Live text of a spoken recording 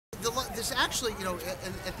This actually,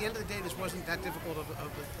 at the end of the day, this wasn't that difficult of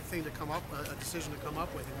a thing to come up, a decision to come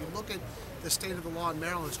up with. If you look at the state of the law in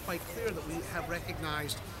Maryland, it's quite clear that we have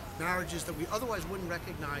recognized marriages that we otherwise wouldn't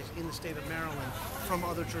recognize in the state of Maryland from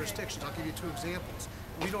other jurisdictions. I'll give you two examples.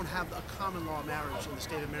 We don't have a common law marriage in the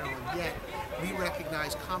state of Maryland, yet we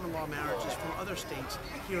recognize common law marriages from other states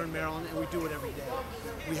here in Maryland, and we do it every day.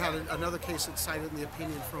 We had another case that's cited in the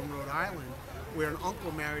opinion from Rhode Island where an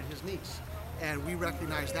uncle married his niece. And we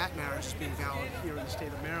recognize that marriage as being valid here in the state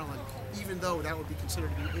of Maryland, even though that would be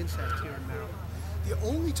considered to be incest here in Maryland. The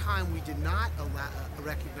only time we did not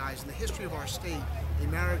recognize in the history of our state a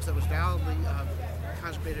marriage that was validly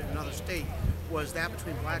consummated in another state was that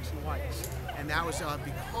between blacks and whites. And that was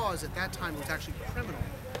because at that time it was actually criminal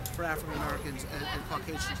for African Americans and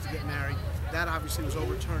Caucasians to get married. That obviously was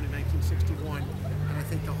overturned in 1961, and I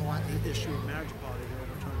think the whole issue of marriage equality was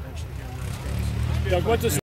overturned eventually here in the United States. Doug, what does